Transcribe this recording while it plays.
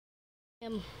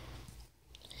am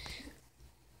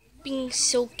being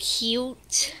so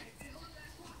cute.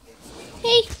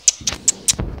 Hey,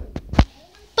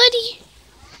 buddy.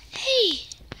 Hey,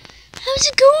 how's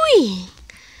it going?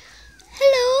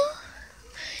 Hello.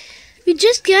 We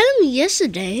just got him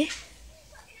yesterday.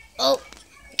 Oh,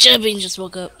 Jellybean just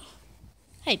woke up.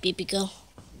 Hi, baby girl.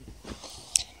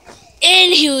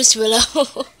 And here's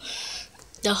Willow.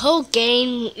 The whole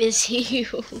game is here.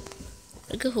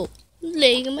 Look at who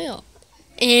laying in my arm.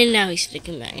 And now he's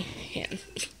licking my hand.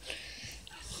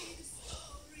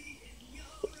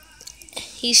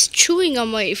 He's chewing on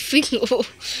my finger.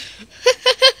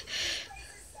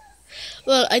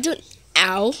 Well, I don't.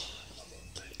 Ow.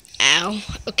 Ow.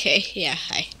 Okay, yeah,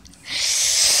 hi.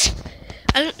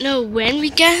 I don't know when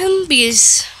we got him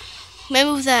because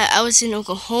remember that I was in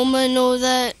Oklahoma and all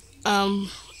that.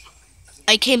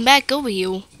 I came back over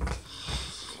here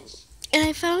and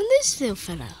I found this little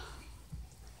fella.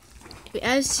 We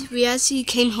actually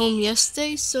came home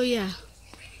yesterday, so yeah.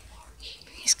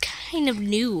 He's kind of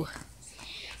new.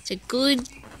 It's a good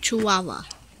chihuahua.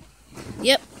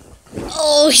 Yep.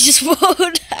 Oh, he just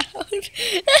rolled out.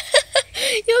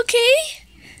 You okay?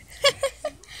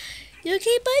 You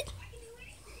okay, bud?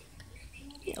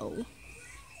 No.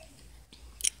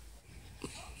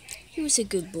 He was a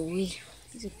good boy.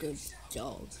 He's a good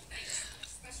dog.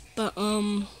 But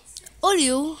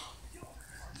audio,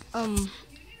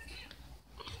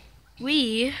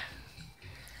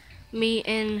 me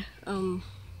and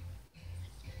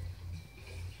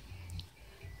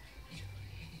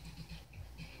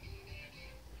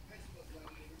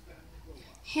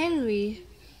Henry,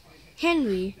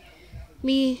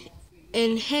 me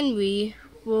and Henry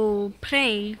will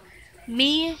play.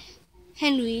 Me,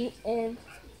 Henry, and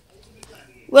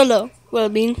Willow. Well, I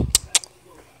mean,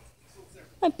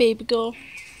 my baby girl.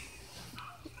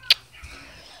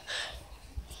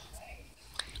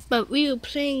 But we were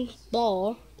playing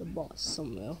ball. The ball is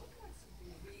somewhere.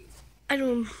 I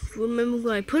don't remember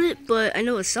where I put it, but I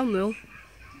know it's somewhere.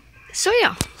 So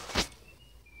yeah.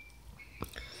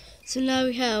 So now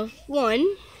we have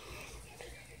 1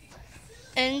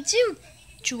 and 2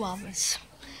 chihuahuas.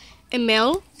 A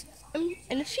male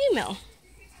and a female.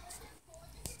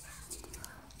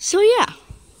 So yeah.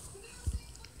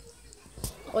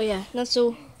 Oh yeah, not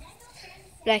so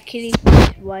black kitty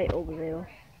right over there.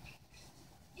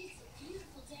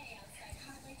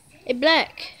 Hey,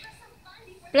 Black.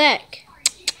 Black.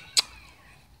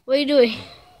 What are you doing?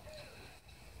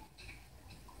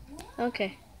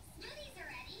 Okay.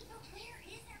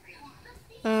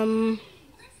 No,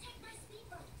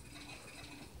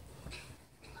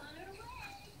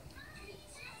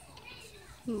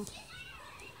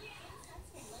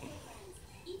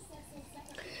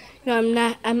 I'm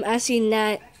not. I'm actually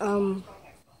not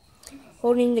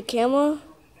holding the camera.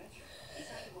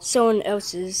 Someone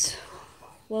else's.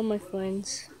 One of my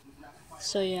friends.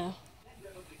 So yeah.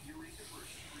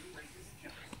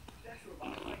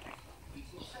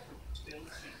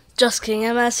 Just kidding.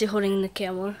 I'm actually holding the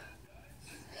camera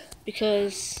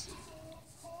because,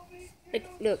 like,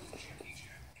 look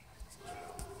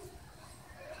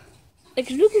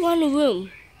around the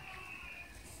room.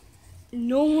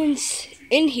 No one's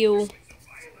in here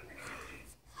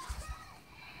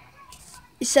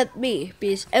except me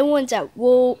because everyone's at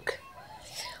work.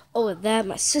 Over that,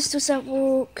 my sister's at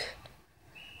work.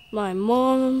 My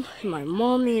mom, my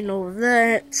mommy, and all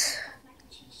that.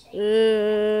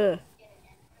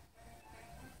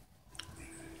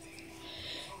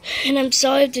 And I'm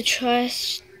sorry if the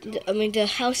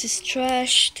house is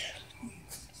trashed.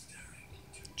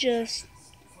 Just.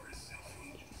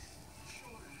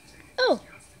 Oh.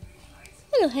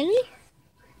 Hello, Henry.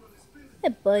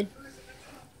 Hey, bud.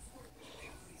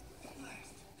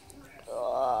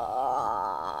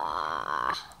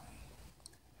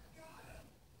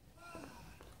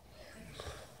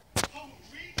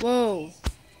 Whoa.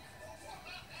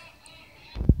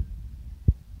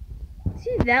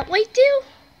 See that white deal?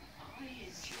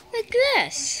 Like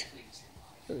this.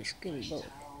 Oh, skinny boat.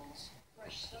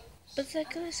 But that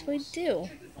glass white deal.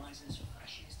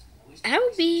 I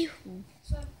would be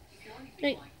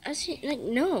like, I see, like,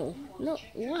 no,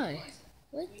 why?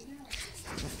 What?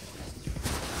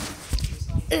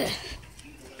 Ugh.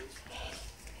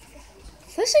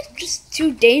 That's like just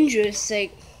too dangerous.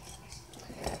 Like,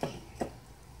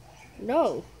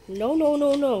 no. And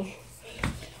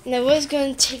I was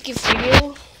gonna take a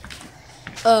video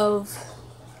of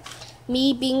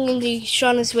me being in the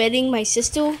Shauna's wedding, my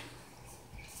sister.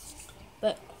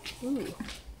 But, ooh.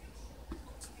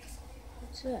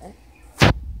 What's that?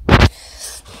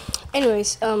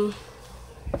 Anyways,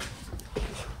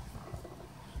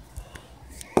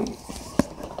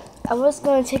 I was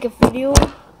gonna take a video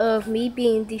of me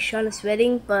being Deshauna's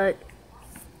wedding, but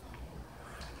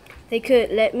they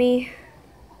couldn't let me.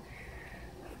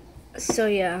 So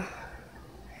yeah,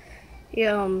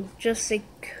 just like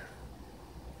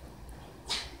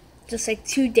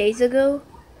 2 days ago.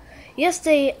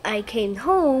 Yesterday I came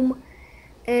home,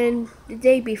 and the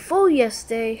day before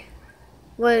yesterday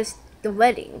was the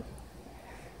wedding.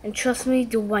 And trust me,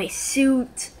 the white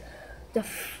suit, the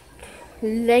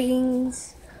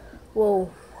leggings,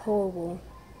 whoa, horrible.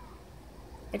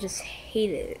 I just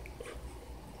hated it.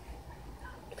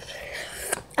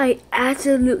 I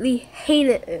absolutely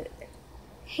hated it.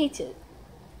 Hated it.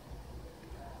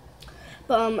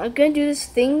 But I'm gonna do this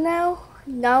thing now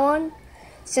on,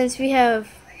 since we have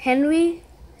Hanery.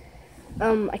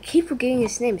 I keep forgetting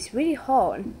his name. It's really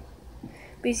hard.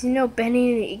 Because you know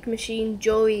Benny and the Ink Machine,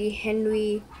 Joey,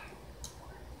 Hanery.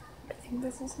 I think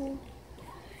that's his name.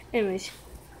 Anyways,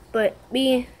 but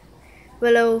me,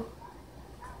 Willow,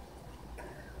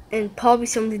 and probably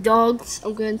some of the dogs,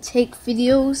 I'm gonna take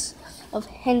videos of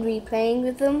Hanery playing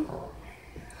with them.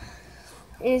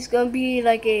 And it's gonna be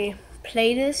like a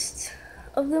playlist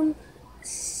of them.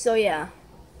 So yeah.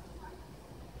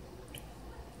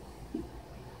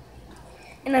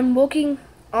 And I'm working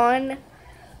on,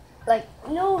 like,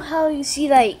 you know how you see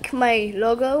like my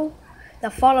logo, the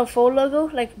Follow Full logo,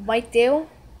 like right there?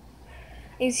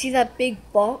 And you see that big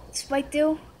box right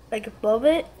there, like above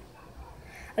it?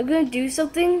 I'm gonna do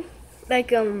something like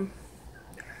gonna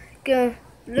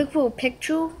look for a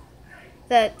picture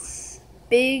that's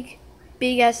big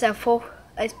as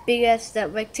that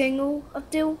rectangle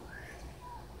up there.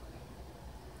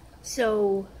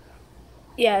 So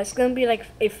yeah, it's gonna be like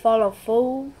a Follow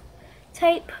Full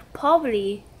type,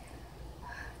 probably,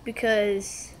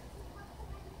 because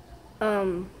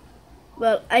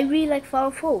well, I really like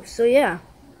Follow Full, so yeah,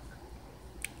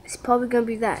 it's probably gonna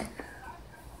be that.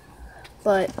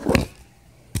 But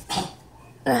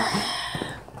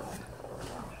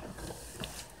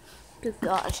good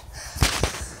God.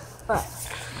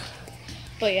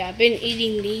 But yeah, I've been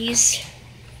eating these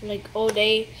like all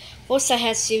day. First I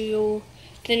had cereal,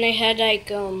 then I had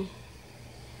like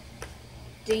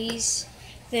these,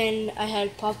 then I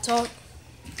had Pop-Tart.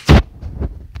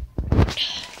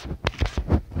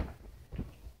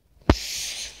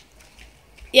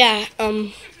 Yeah,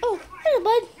 oh, hello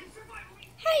bud.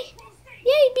 Hi.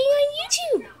 Yay, being on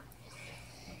YouTube.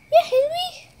 Yeah, Hanery,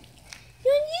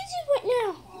 you're on YouTube right now.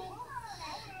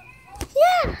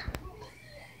 Yeah,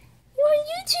 you're on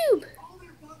YouTube.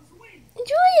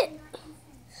 Enjoy it.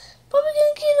 Probably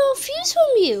gonna get a little views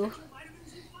from you.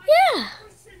 Yeah.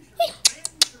 Hey.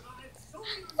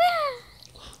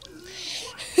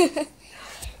 Yeah.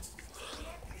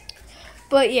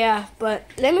 But yeah,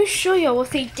 let me show you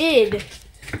what they did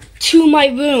to my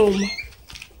room.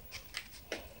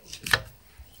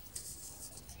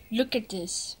 Look at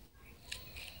this.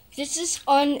 This is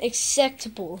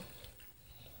unacceptable.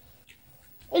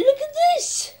 And look at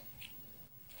this.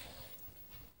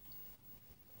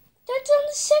 That's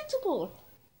unacceptable.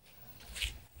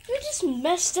 You just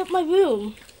messed up my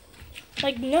room.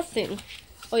 Like nothing.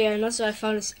 Oh yeah, and also I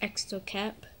found this extra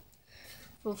cap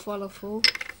for Follow Full.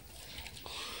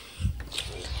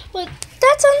 But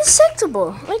that's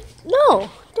unacceptable. Like, no.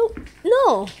 Don't,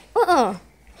 no.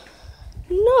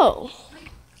 No.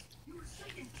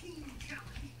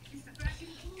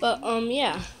 But,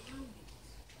 yeah.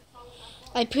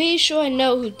 I'm pretty sure I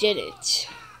know who did it.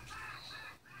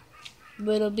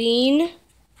 Little Bean,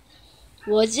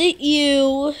 was it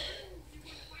you?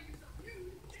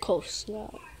 Of course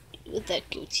not. With that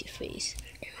guilty face.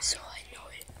 So I know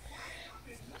it.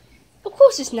 Of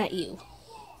course it's not you.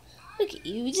 Look at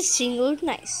you, just single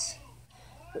nice.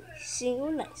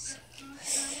 Single nice.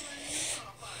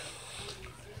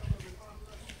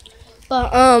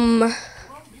 But,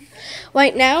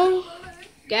 right now,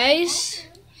 guys,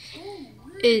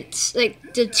 it's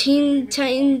like the Teen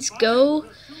Titans Go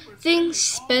thing,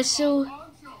 special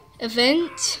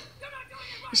event.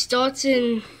 It starts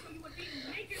in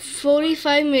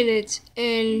 45 minutes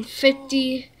and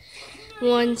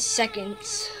 51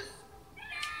 seconds.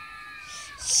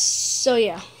 So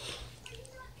yeah,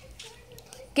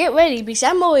 get ready because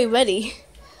I'm already ready.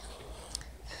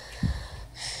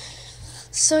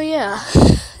 So yeah.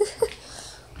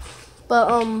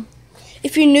 But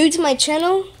if you're new to my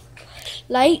channel,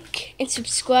 like and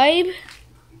subscribe,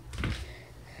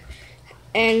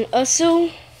 and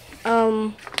also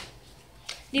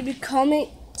leave a comment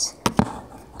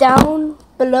down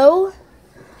below.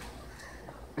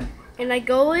 And like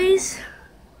always,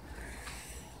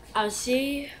 I'll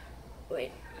see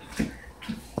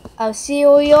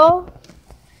all y'all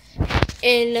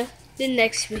in the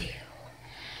next video.